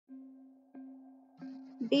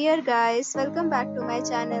Dear guys, welcome back to my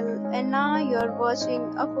channel, and now you're watching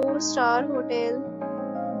a 4-star hotel.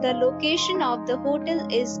 The location of the hotel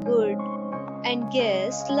is good and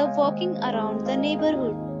guests love walking around the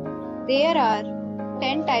neighborhood. There are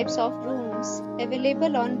 10 types of rooms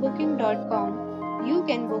available on booking.com. You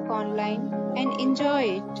can book online and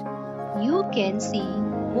enjoy it. You can see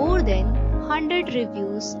more than 100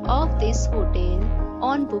 reviews of this hotel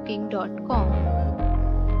on booking.com.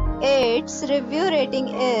 Its review rating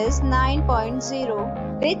is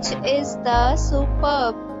 9.0, which is the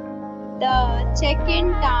superb. The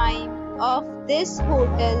check-in time of this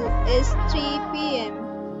hotel is 3 p.m.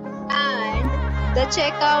 and the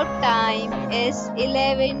checkout time is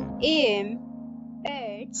 11 a.m.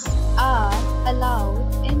 Pets are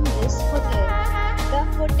allowed in this hotel. The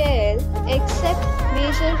hotel accepts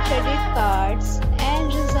major credit cards and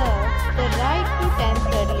reserves the right to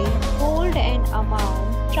temporarily hold an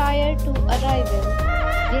amount prior to arrival.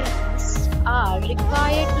 Guests are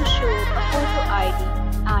required to show a photo ID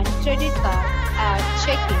and credit card at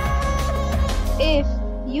check-in. If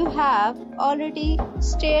you have already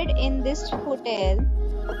stayed in this hotel,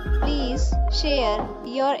 please share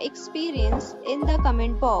your experience in the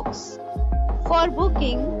comment box. For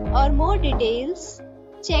booking or more details,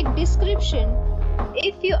 check description.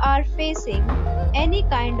 If you are facing any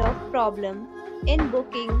kind of problem in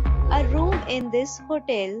booking a room in this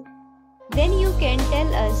hotel, then you can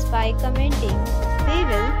tell us by commenting. We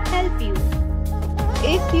will help you.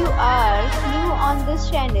 If you are new on this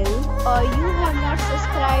channel or you have not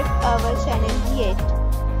subscribed our channel yet,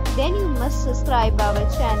 then you must subscribe our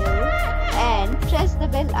channel and press the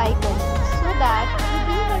bell icon so that you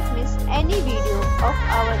do not miss any video of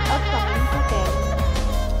our upcoming hotel.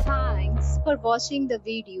 Thanks for watching the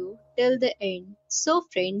video till the end. So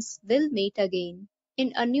friends, we'll meet again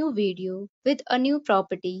in a new video with a new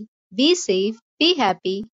property. Be safe, be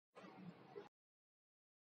happy.